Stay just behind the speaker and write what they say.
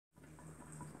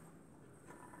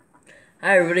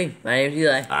Hi everybody, my name is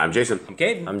Eli. I'm Jason. I'm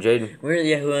Caden. I'm Jaden. We're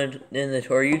the Yahushua in the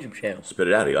Torah YouTube channel. Spit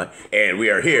it out, Eli. And we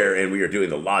are here, and we are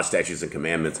doing the law, statutes, and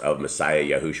commandments of Messiah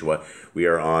Yahushua. We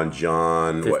are on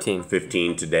John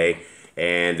 15 today.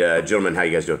 And gentlemen, how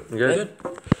you guys doing? Good.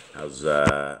 How's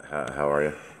how are you?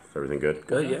 Is everything good?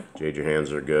 Good, yeah. Jade, your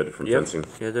hands are good from fencing.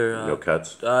 Yeah, they're no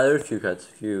cuts. There are a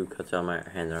few cuts on my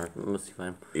hands are mostly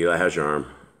fine. Eli, how's your arm?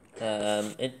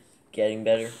 It's getting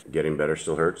better. Getting better.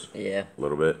 Still hurts? Yeah. A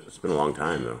little bit. It's been a long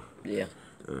time though. Yeah.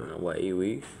 What, 8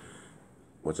 weeks?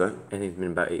 What's that? I think it's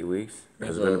been about 8 weeks.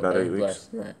 Has it been about 8 weeks? Less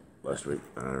than that. Last week.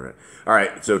 All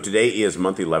right. So today is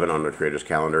month 11 on the Creator's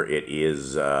calendar. It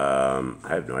is. I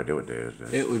have no idea what day it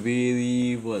is. It would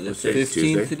be the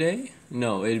 15th today?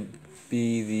 No, it'd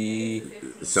be the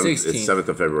 16th. It's 7th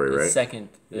of February, right?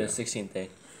 The 16th day.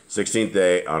 16th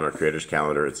day on our Creator's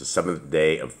calendar. It's the 7th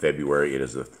day of February. It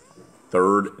is the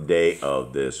 3rd day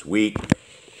of this week,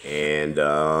 and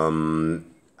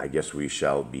I guess we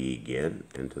shall begin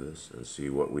into this and see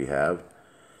what we have.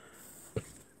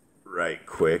 Right,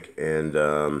 quick, and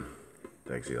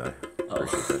thanks, Eli.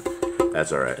 Appreciate that.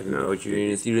 That's all right. I know what you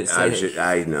didn't say.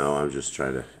 I know. I'm just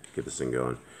trying to get this thing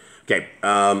going. Okay.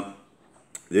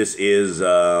 This is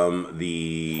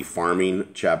the farming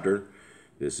chapter.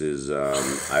 This is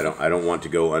I don't want to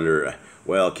go under.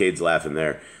 Well, Cade's laughing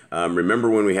there. Remember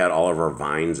when we had all of our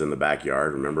vines in the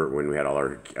backyard? Remember when we had all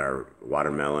our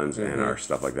watermelons and our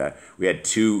stuff like that? We had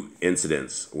 2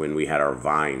 incidents when we had our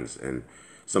vines and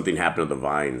something happened to the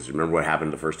vines. Remember what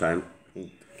happened the first time?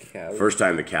 Cows. First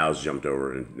time the cows jumped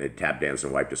over and they tap danced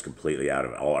and wiped us completely out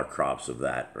of all our crops of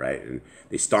that, right? And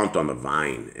they stomped on the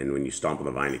vine, and when you stomp on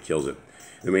the vine, it kills it.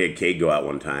 Then we had Cade go out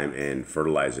one time and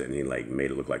fertilize it, and he made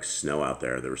it look like snow out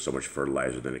there. There was so much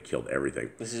fertilizer, then it killed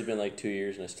everything. This has been like 2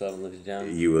 years, and I still haven't lived it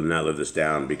down. You will not live this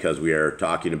down because we are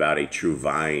talking about a true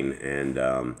vine, and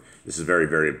this is very,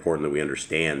 very important that we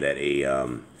understand that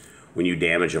when you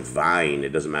damage a vine,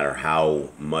 it doesn't matter how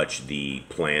much the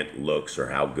plant looks or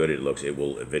how good it looks, it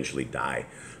will eventually die.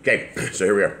 Okay, so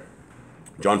here we are.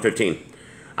 John 15.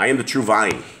 I am the true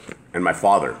vine, and my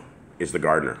Father is the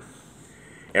gardener.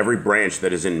 Every branch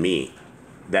that is in me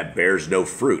that bears no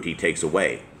fruit, he takes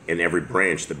away. And every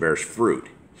branch that bears fruit,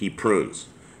 he prunes,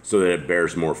 so that it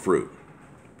bears more fruit.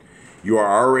 You are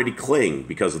already clean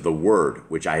because of the word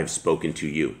which I have spoken to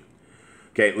you.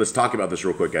 Okay, let's talk about this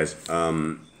real quick, guys.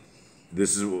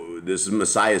 This is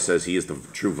Messiah says he is the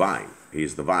true vine. He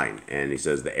is the vine. And he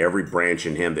says that every branch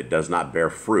in him that does not bear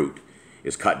fruit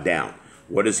is cut down.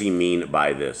 What does he mean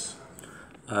by this?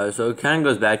 So it kind of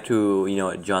goes back to,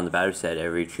 what John the Baptist said,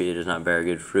 every tree that does not bear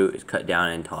good fruit is cut down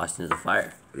and tossed into the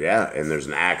fire. Yeah, and there's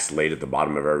an axe laid at the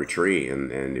bottom of every tree,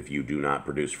 and if you do not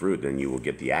produce fruit, then you will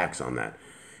get the axe on that.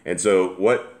 And so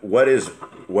what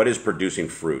is producing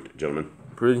fruit, gentlemen?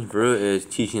 Producing fruit is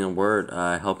teaching the word,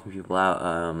 helping people out,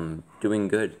 doing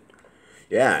good.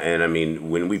 Yeah, and I mean,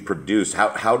 when we produce,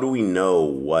 how do we know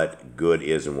what good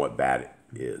is and what bad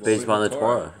is? Based upon the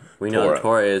Torah. We know the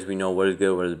Torah is, we know what is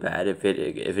good, what is bad. If it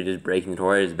is breaking the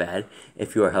Torah, it is bad.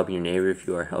 If you are helping your neighbor, if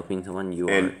you are helping someone, you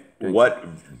are doing what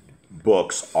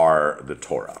books are the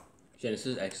Torah?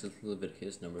 Genesis, Exodus,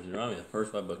 Leviticus, Numbers, and Deuteronomy. The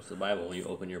first 5 books of the Bible when you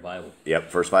open your Bible. Yep,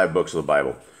 first 5 books of the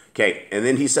Bible. Okay, and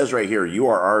then he says right here, you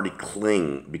are already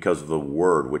clean because of the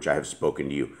word which I have spoken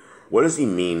to you. What does he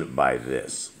mean by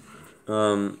this?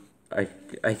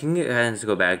 I think it has to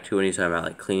go back to when he's talking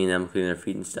about cleaning their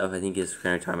feet and stuff. I think he's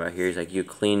kind of talking about here. He's like, you're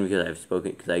clean because I've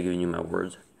spoken, because I've given you my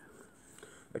words.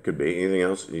 That could be. Anything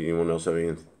else? Anyone else have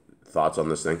any thoughts on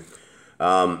this thing?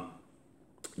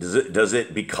 Does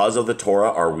it because of the Torah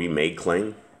are we made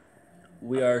clean?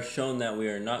 We are shown that we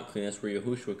are not clean. That's where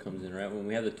Yahushua comes in, right? When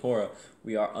we have the Torah,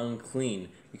 we are unclean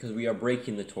because we are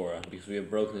breaking the Torah, because we have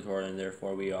broken the Torah, and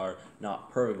therefore we are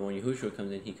not perfect. But when Yahushua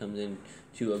comes in, he comes in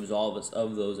to absolve us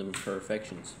of those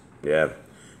imperfections. Yeah.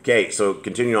 Okay, so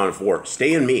continuing on 4.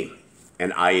 Stay in me,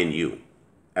 and I in you.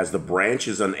 As the branch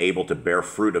is unable to bear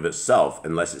fruit of itself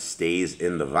unless it stays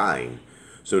in the vine,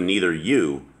 so neither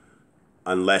you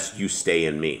unless you stay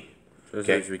in me.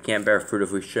 Okay. So we can't bear fruit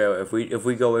if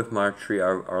we go away from our tree,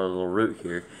 our little root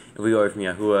here. If we go away from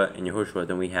Yahuwah and Yahushua,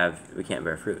 then we can't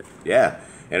bear fruit. Yeah,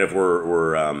 and if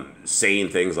we're saying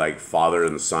things like Father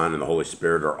and the Son and the Holy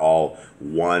Spirit are all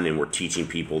one, and we're teaching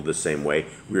people the same way,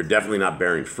 we're definitely not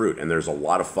bearing fruit. And there's a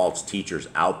lot of false teachers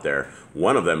out there.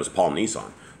 One of them is Paul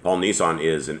Nissan. Paul Nissan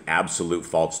is an absolute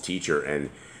false teacher, and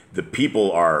the people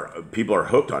are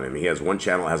hooked on him. He has one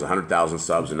channel that has 100,000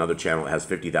 subs, another channel that has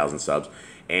 50,000 subs.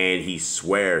 And he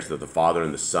swears that the Father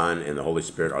and the Son and the Holy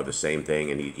Spirit are the same thing.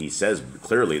 And he says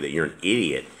clearly that you're an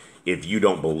idiot if you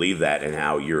don't believe that and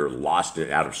how you're lost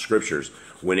out of scriptures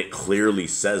when it clearly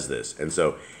says this. And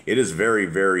so it is very,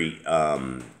 very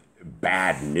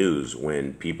bad news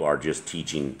when people are just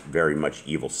teaching very much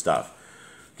evil stuff.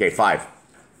 Okay, 5.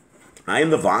 I am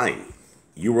the vine,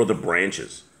 you are the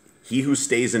branches. He who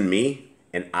stays in me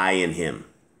and I in him,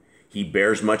 he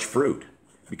bears much fruit,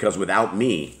 because without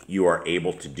me you are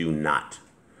able to do naught.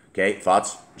 Okay,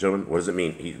 thoughts, gentlemen? What does it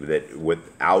mean that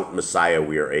without Messiah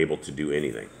we are able to do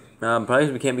anything? Probably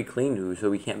because we can't be clean, so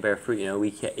we can't bear fruit. You know,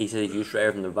 we can't. He says if you stray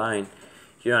from the vine,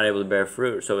 you're not able to bear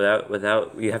fruit. So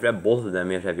without you have to have both of them.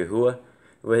 You have to have Yahuwah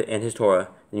and his Torah,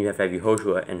 and you have to have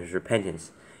Yahushua and his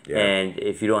repentance. Yeah. And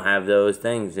if you don't have those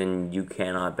things, then you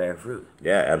cannot bear fruit.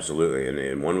 Yeah, absolutely.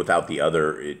 And one without the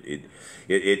other,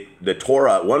 the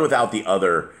Torah, one without the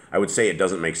other, I would say it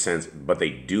doesn't make sense, but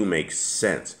they do make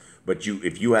sense. But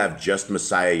if you have just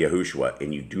Messiah Yahushua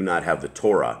and you do not have the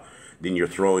Torah, then you're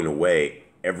throwing away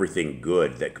everything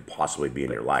good that could possibly be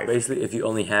in your life. Basically, if you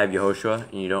only have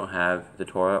Yahushua and you don't have the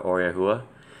Torah or Yahuwah,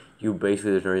 you basically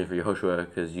there's no reason for Yahushua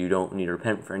because you don't need to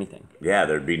repent for anything. Yeah,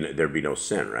 there'd be no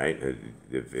sin, right?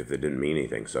 If it didn't mean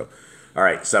anything. So, all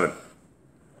right, 7.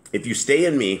 If you stay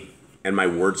in me and my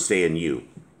words stay in you,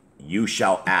 you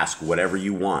shall ask whatever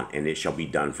you want, and it shall be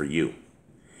done for you.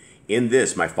 In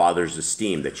this my Father's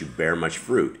esteemed, that you bear much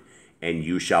fruit, and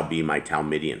you shall be my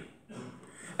Talmidim.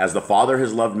 As the Father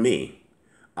has loved me,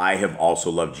 I have also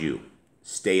loved you.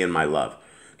 Stay in my love.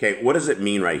 Okay, what does it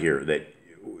mean right here? That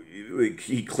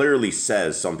he clearly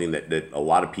says something that a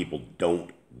lot of people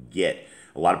don't get.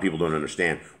 A lot of people don't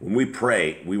understand. When we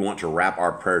pray, we want to wrap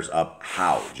our prayers up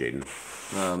how, Jaden?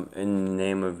 In the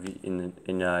name of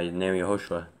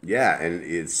Yahushua. Yeah, and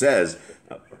it says,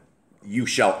 you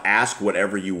shall ask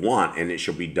whatever you want, and it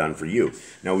shall be done for you.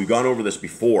 Now, we've gone over this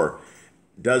before.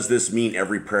 Does this mean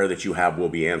every prayer that you have will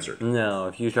be answered? No.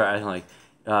 If you start asking like,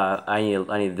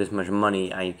 I need this much money,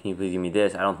 can you please give me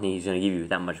this? I don't think he's going to give you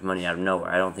that much money out of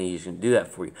nowhere. I don't think he's going to do that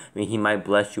for you. I mean, he might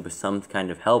bless you with some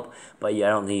kind of help, but yeah, I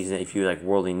don't think if you like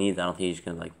worldly needs, I don't think he's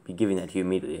going to like be giving that to you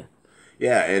immediately.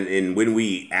 Yeah, and when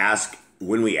we ask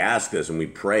this and we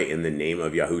pray in the name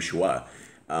of Yahushua,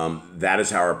 that is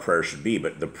how our prayer should be.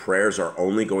 But the prayers are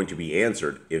only going to be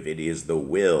answered if it is the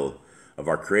will of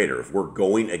our Creator. If we're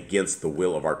going against the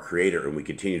will of our Creator and we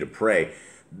continue to pray,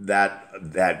 that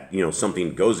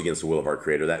something goes against the will of our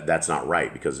Creator, that's not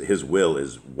right, because his will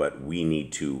is what we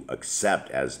need to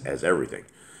accept as everything.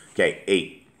 Okay,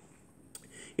 8.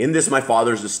 In this my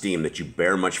Father's esteemed, that you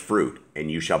bear much fruit,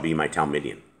 and you shall be my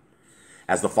Talmidim.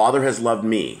 As the Father has loved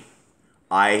me,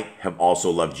 I have also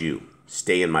loved you.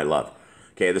 Stay in my love.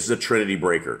 Okay, this is a Trinity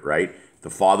breaker, right? The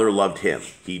Father loved him.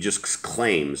 He just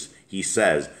claims, he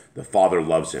says, the Father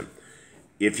loves him.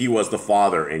 If he was the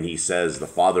Father and he says, the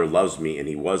Father loves me, and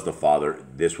he was the Father,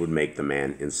 this would make the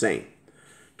man insane.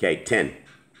 Okay, 10.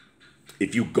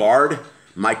 If you guard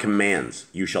my commands,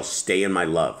 you shall stay in my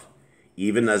love,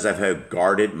 even as I have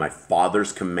guarded my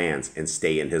Father's commands and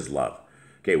stay in his love.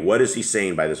 Okay, what is he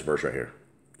saying by this verse right here?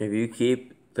 If you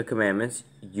keep the commandments,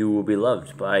 you will be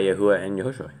loved by Yahuwah and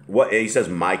Yahushua. What he says,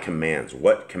 my commands.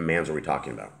 What commands are we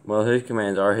talking about? Well, his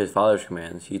commands are his Father's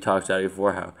commands. He talks about it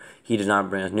before how he does not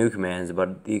bring us new commands,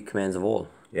 but the commands of old.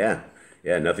 Yeah,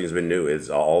 nothing's been new. It's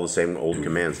all the same old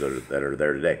commands that are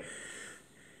there today.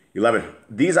 11.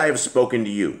 These I have spoken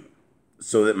to you,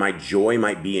 so that my joy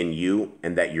might be in you,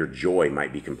 and that your joy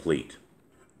might be complete.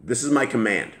 This is my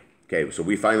command. Okay, so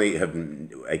we finally have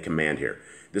a command here.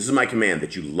 This is my command,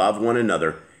 that you love one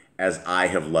another as I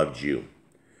have loved you.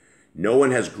 No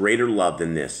one has greater love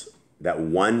than this, that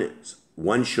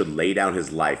one should lay down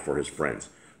his life for his friends.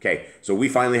 Okay, so we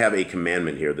finally have a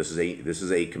commandment here. This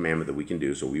is a commandment that we can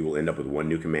do, so we will end up with one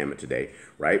new commandment today,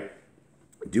 right?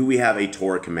 Do we have a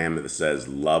Torah commandment that says,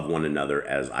 love one another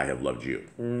as I have loved you?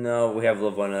 No, we have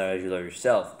love one another as you love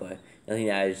yourself, but nothing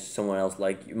as someone else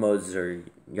like Moses or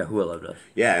Yahuwah loved us.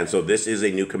 Yeah, and so this is a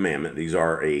new commandment. These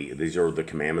are the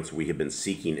commandments we have been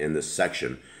seeking in this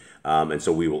section, and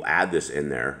so we will add this in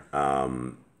there.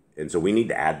 And so we need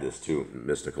to add this too,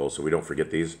 Mystical, so we don't forget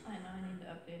these. I know, I need to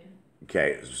update it.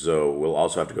 Okay, so we'll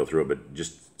also have to go through it, but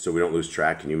just so we don't lose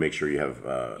track, can you make sure you have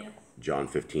Yes. John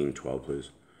 15:12, please?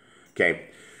 Okay.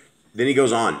 Then he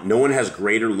goes on. No one has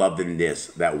greater love than this,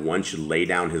 that one should lay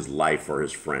down his life for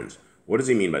his friends. What does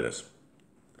he mean by this?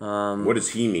 What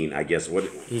does he mean? I guess what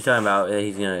he's talking about.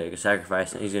 He's gonna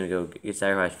sacrifice. He's gonna go get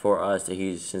sacrificed for us. That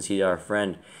since he's our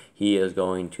friend, he is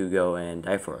going to go and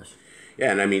die for us.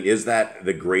 Yeah, and I mean, is that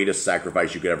the greatest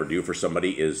sacrifice you could ever do for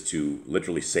somebody? Is to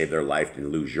literally save their life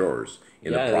and lose yours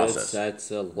in the process? That's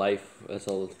a life. That's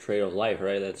a trait of life,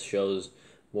 right? That shows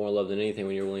more love than anything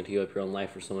when you're willing to give up your own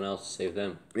life for someone else to save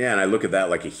them. Yeah, and I look at that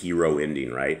like a hero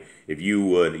ending, right? If you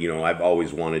would, I've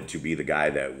always wanted to be the guy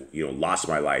that, lost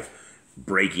my life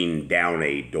breaking down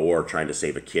a door trying to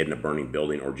save a kid in a burning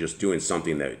building, or just doing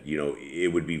something that,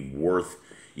 it would be worth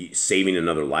saving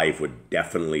another life, would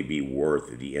definitely be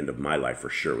worth the end of my life for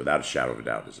sure, without a shadow of a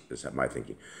doubt, is my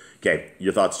thinking. Okay,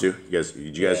 your thoughts too?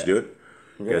 Did you guys do it?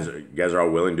 You guys are all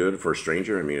willing to do it for a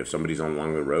stranger? I mean, if somebody's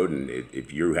along the road and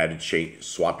if you had to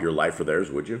swap your life for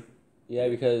theirs, would you? Yeah,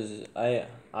 because I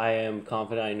am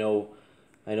confident. I know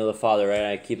the Father, right?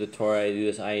 I keep the Torah. I do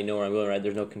this. I know where I'm going, right?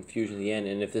 There's no confusion in the end.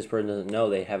 And if this person doesn't know,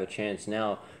 they have a chance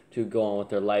now to go on with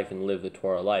their life and live the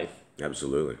Torah life.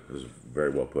 Absolutely. This is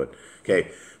very well put.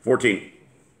 Okay, 14.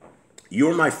 You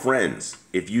are my friends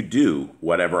if you do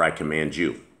whatever I command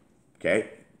you. Okay?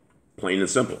 Plain and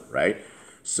simple, right?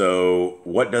 So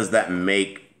what does that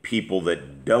make people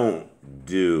that don't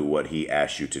do what he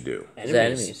asks you to do?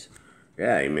 Enemies.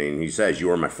 Yeah, I mean, he says,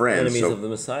 you are my friends. Enemies of the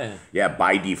Messiah. Yeah,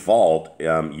 by default,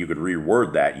 you could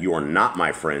reword that. You are not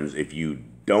my friends if you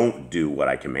don't do what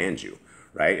I command you,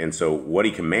 right? And so what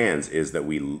he commands is that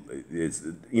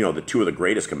the two of the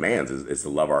greatest commands is to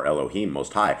love our Elohim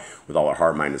Most High with all our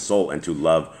heart, mind, and soul, and to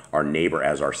love our neighbor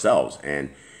as ourselves.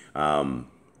 And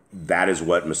that is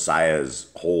what Messiah's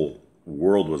whole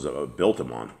world was built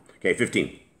upon. Okay,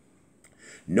 15.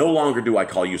 No longer do I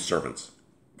call you servants,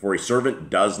 for a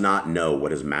servant does not know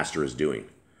what his master is doing.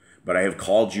 But I have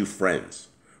called you friends,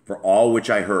 for all which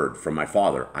I heard from my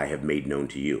Father I have made known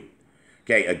to you.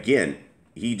 Okay, again,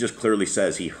 he just clearly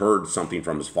says he heard something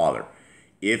from his Father.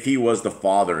 If he was the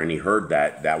Father and he heard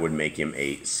that, that would make him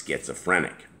a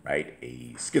schizophrenic, right?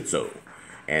 A schizo.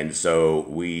 And so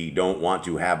we don't want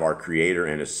to have our Creator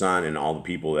and his Son and all the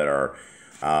people that are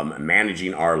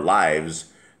managing our lives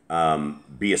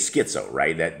be a schizo,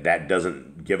 right? That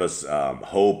doesn't give us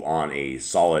hope on a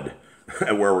solid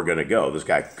where we're going to go. This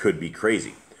guy could be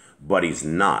crazy, but he's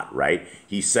not, right?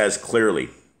 He says clearly,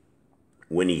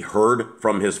 when he heard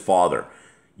from his Father,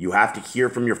 you have to hear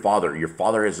from your Father. Your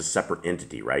Father is a separate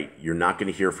entity, right? You're not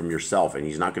going to hear from yourself, and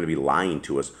he's not going to be lying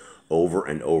to us over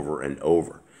and over and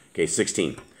over. Okay,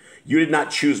 16. You did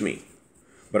not choose me,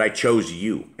 but I chose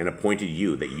you and appointed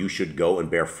you that you should go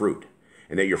and bear fruit,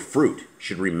 and that your fruit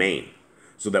should remain,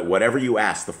 so that whatever you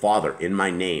ask the Father in my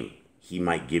name, he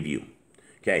might give you.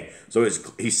 Okay, so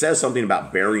he says something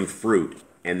about bearing fruit,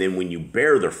 and then when you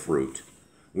bear the fruit,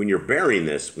 when you're bearing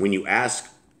this, when you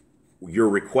ask your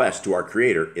request to our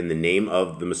Creator in the name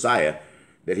of the Messiah,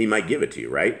 that he might give it to you,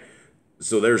 right?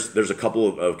 So there's a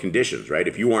couple of conditions, right?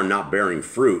 If you are not bearing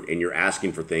fruit and you're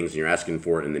asking for things and you're asking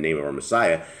for it in the name of our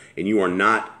Messiah, and you are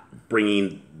not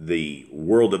bringing the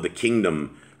world of the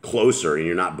kingdom closer, and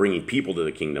you're not bringing people to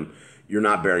the kingdom, you're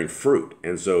not bearing fruit.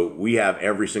 And so we have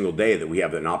every single day that we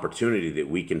have an opportunity that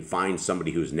we can find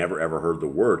somebody who's never ever heard the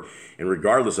word. And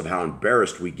regardless of how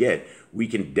embarrassed we get, we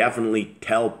can definitely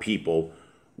tell people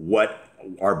what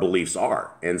our beliefs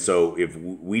are. And so if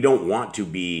we don't want to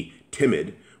be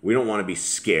timid, we don't want to be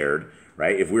scared,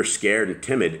 right? If we're scared and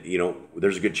timid,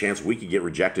 there's a good chance we could get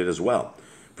rejected as well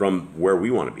from where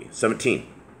we want to be. 17.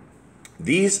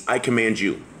 These I command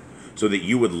you, so that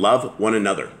you would love one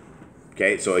another.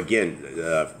 Okay, so again,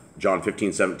 John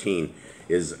 15:17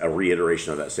 is a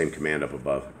reiteration of that same command up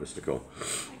above, Miss Nicole.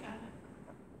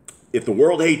 If the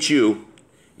world hates you,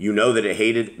 you know that it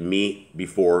hated me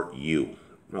before you.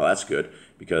 Well, that's good,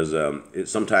 because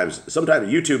sometimes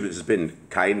YouTube has been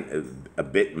a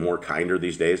bit more kinder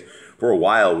these days. For a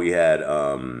while, we had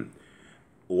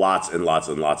lots and lots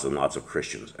and lots and lots of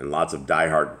Christians and lots of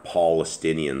diehard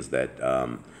Paulistinians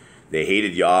that they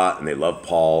hated Yah and they loved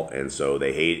Paul, and so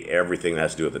they hate everything that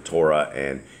has to do with the Torah.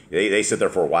 And they sit there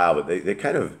for a while, but they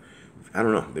kind of, I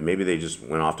don't know, maybe they just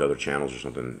went off to other channels or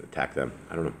something and attacked them.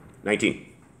 I don't know. 19.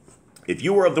 If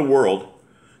you were of the world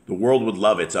would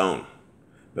love its own.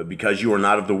 But because you are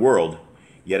not of the world,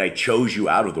 yet I chose you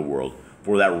out of the world.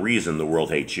 For that reason, the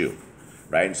world hates you.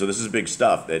 Right? And so this is big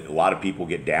stuff that a lot of people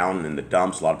get down in the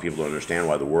dumps. A lot of people don't understand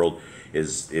why the world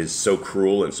is so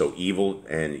cruel and so evil.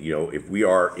 And, if we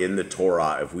are in the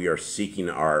Torah, if we are seeking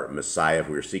our Messiah, if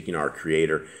we are seeking our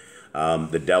Creator,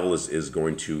 the devil is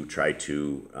going to try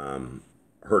to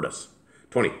hurt us.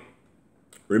 20.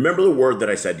 Remember the word that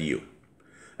I said to you.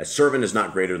 A servant is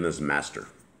not greater than his master.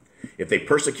 If they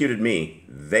persecuted me,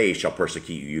 they shall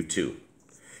persecute you too.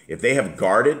 If they have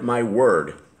guarded my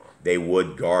word, they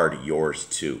would guard yours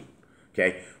too.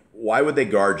 Okay? Why would they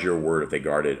guard your word if they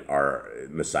guarded our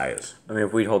Messiah's? I mean,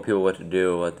 if we told people what to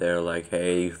do, what they're like,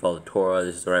 hey, you follow the Torah,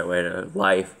 this is the right way to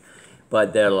life.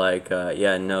 But they're like,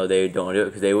 yeah, no, they don't do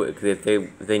it, because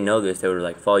if they know this, they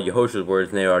would follow Yahushua's words,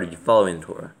 and they're already following the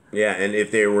Torah. Yeah, and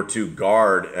if they were to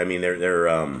guard, I mean,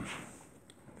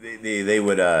 they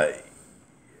would. I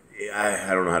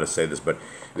don't know how to say this, but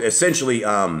essentially,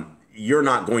 you're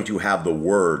not going to have the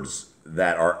words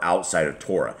that are outside of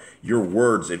Torah. Your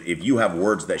words, if you have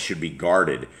words that should be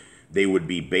guarded, they would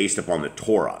be based upon the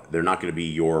Torah. They're not going to be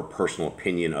your personal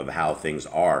opinion of how things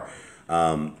are.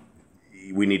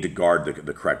 We need to guard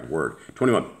the correct word.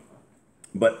 21.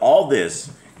 But all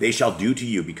this they shall do to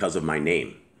you because of my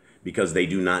name, because they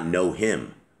do not know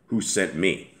him who sent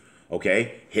me.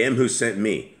 Okay? Him who sent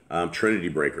me. Trinity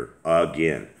breaker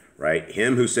again, right?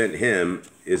 Him who sent him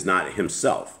is not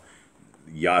himself.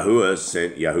 Yahuwah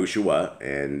sent Yahushua,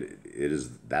 and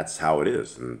that's how it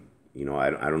is. And you know, I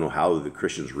don't know how the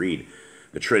Christians read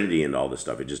the Trinity and all this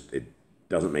stuff. It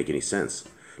doesn't make any sense.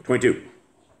 22.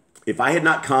 If I had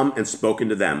not come and spoken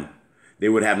to them, they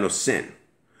would have no sin.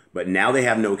 But now they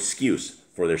have no excuse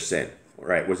for their sin. All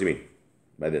right, what does he mean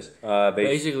by this?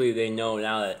 Basically, they know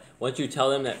now that once you tell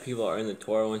them that people are in the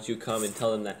Torah, once you come and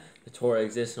tell them that the Torah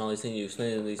exists and all these things, you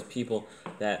explain to these people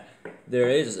that there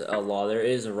is a law, there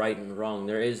is a right and wrong,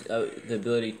 there is the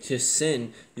ability to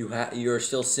sin. You're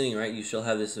still sinning, right? You still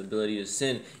have this ability to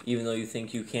sin, even though you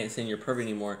think you can't sin, you're perfect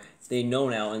anymore. They know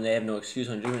now, and they have no excuse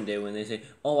on Judgment Day when they say,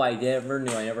 "Oh, I never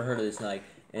knew, I never heard of this."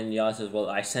 And Yah says, "Well,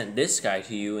 I sent this guy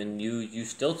to you, and you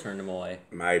still turned him away."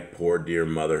 My poor dear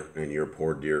mother and your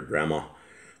poor dear grandma.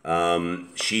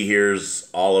 She hears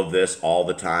all of this all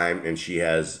the time, and she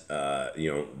has,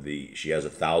 she has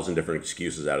 1,000 different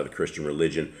excuses out of the Christian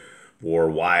religion for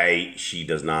why she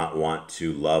does not want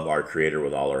to love our Creator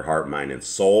with all her heart, mind, and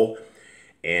soul.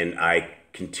 And I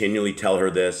continually tell her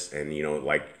this, and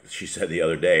like she said the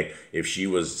other day, if she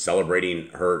was celebrating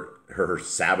her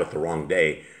Sabbath the wrong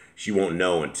day, she won't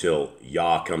know until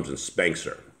Yah comes and spanks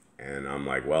her. And I'm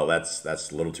like, well, that's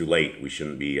a little too late. We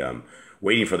shouldn't be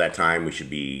waiting for that time. We should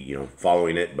be,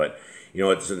 following it. But,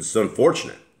 it's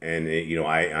unfortunate. And,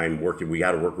 I'm working, we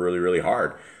got to work really, really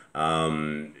hard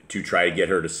to try to get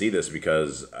her to see this,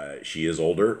 because she is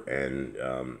older,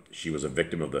 and she was a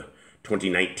victim of the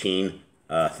 2019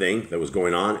 thing that was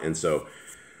going on. And so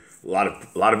a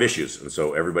lot of issues. And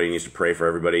so everybody needs to pray for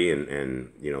everybody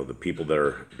and the people that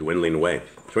are dwindling away.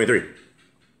 23.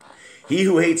 He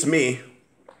who hates me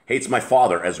hates my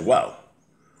Father as well.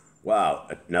 Wow,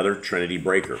 another Trinity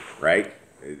breaker, right?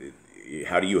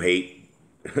 How do you hate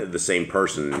the same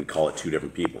person and call it two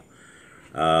different people?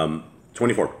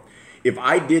 24. If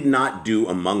I did not do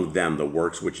among them the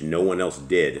works which no one else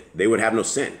did, they would have no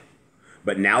sin.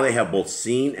 But now they have both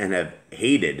seen and have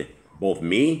hated both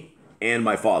me and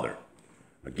my Father.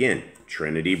 Again,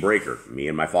 Trinity breaker. Me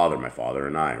and my Father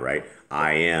and I, right?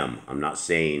 I am. I'm not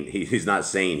saying, he's not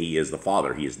saying he is the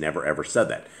Father. He has never ever said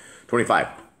that. 25.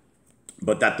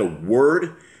 But that the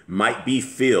word might be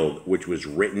filled which was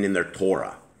written in their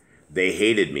Torah. They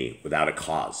hated me without a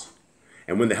cause.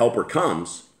 And when the Helper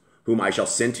comes, whom I shall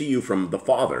send to you from the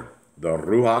Father, the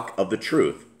Ruach of the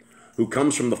truth, who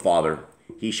comes from the Father,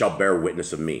 he shall bear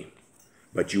witness of me.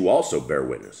 But you also bear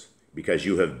witness, because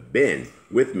you have been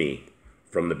with me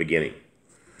from the beginning.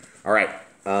 All right.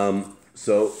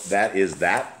 So that is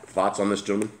that. Thoughts on this,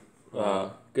 gentlemen?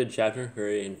 Good chapter.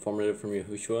 Very informative from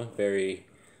Yahushua.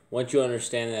 Once you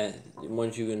understand that,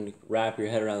 once you can wrap your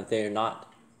head around that they are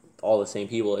not all the same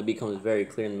people, it becomes very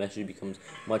clear, and the message becomes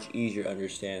much easier to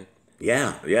understand.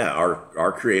 Yeah.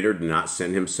 Our Creator did not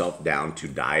send himself down to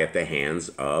die at the hands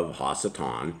of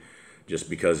Hasatan just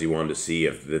because he wanted to see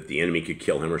if the enemy could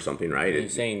kill him or something, right? You're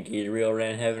saying Gabriel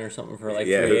ran heaven or something for like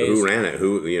 3 days? Who ran it?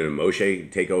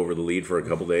 Moshe take over the lead for a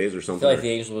couple days or something? I feel like the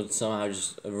angels would somehow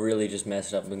just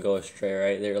mess it up and go astray,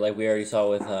 right? They're like we already saw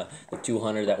with the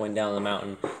 200 that went down the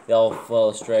mountain. They all fell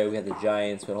astray. We had the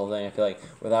giants, but the whole thing. I feel like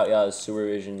without Yah's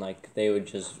supervision, like they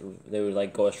would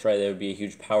like go astray. There would be a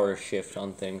huge power shift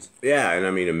on things. Yeah, and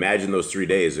I mean, imagine those 3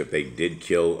 days if they did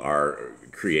kill our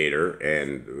Creator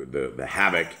and the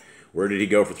havoc. Where did he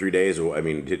go for 3 days? I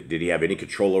mean, did he have any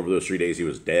control over those 3 days? He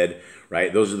was dead,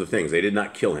 right? Those are the things. They did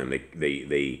not kill him.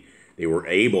 They were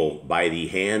able, by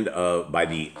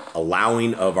the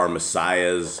allowing of our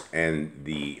messiahs and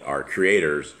our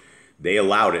creators, they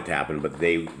allowed it to happen. But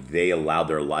they allowed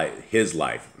his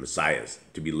life, messiahs,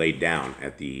 to be laid down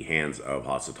at the hands of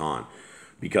Hasatan,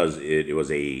 because it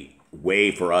was a way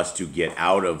for us to get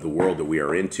out of the world that we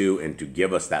are into and to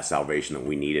give us that salvation that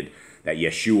we needed. That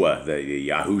Yeshua, the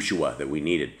Yahushua that we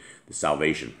needed, the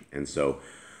salvation. And so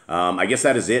I guess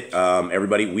that is it.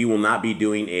 Everybody, we will not be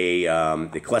doing a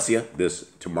Ecclesia this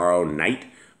tomorrow night.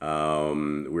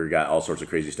 We've got all sorts of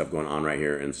crazy stuff going on right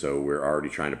here. And so we're already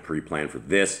trying to pre-plan for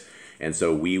this. And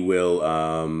so we will,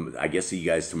 I guess, see you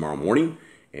guys tomorrow morning.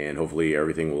 And hopefully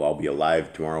everything will all be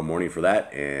alive tomorrow morning for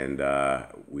that. And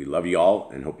we love you all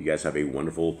and hope you guys have a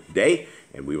wonderful day.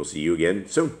 And we will see you again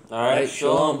soon. All right,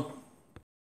 shalom.